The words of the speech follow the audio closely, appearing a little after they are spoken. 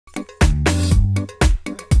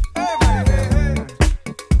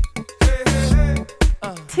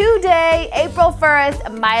Today, April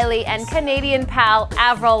 1st, Miley and Canadian pal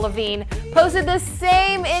Avril Lavigne posted the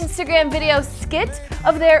same Instagram video skit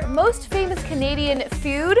of their most famous Canadian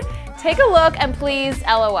feud. Take a look and please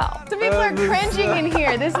LOL. Some people are cringing in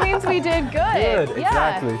here. This means we did good.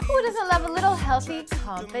 Exactly. Who doesn't love a little healthy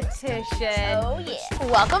competition? Oh yeah.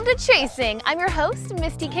 Welcome to Chasing. I'm your host,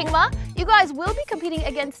 Misty Kingma. You guys will be competing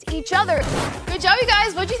against each other. Good job, you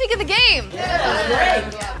guys. What'd you think of the game?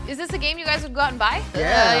 Yeah, Great. Is this a game you guys would go out and buy?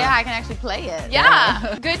 Yeah, I can actually play it.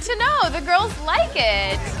 Yeah. Good to know. The girls like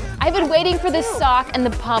it. I've been waiting for this sock and the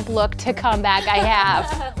pump look to come back. I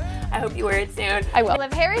have. I hope you wear it soon. I will.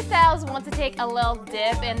 If Harry Styles wants to take a little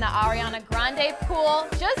dip in the Ariana Grande pool,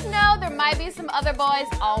 just know there might be some other boys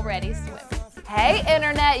already swimming. Hey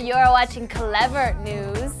internet, you're watching Clever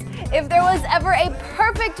News. If there was ever a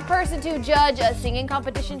perfect person to judge a singing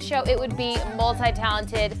competition show, it would be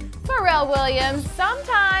multi-talented Pharrell Williams.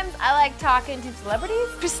 Sometimes I like talking to celebrities.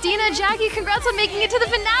 Christina, Jackie, congrats on making it to the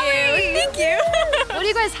finale. Thank you. What do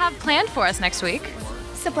you guys have planned for us next week?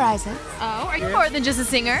 Surprises. Oh, are you more than just a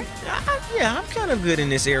singer? Yeah, I'm kind of good in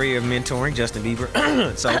this area of mentoring Justin Bieber.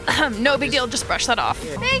 So No big deal, just brush that off.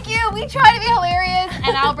 Thank you, we try to be hilarious,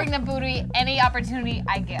 and I'll bring the booty any opportunity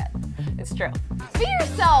I get. It's true. Be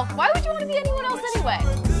yourself. Why would you want to be anyone else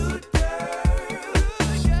anyway?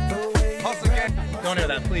 don't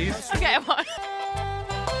hear that, please. Okay, I'm on.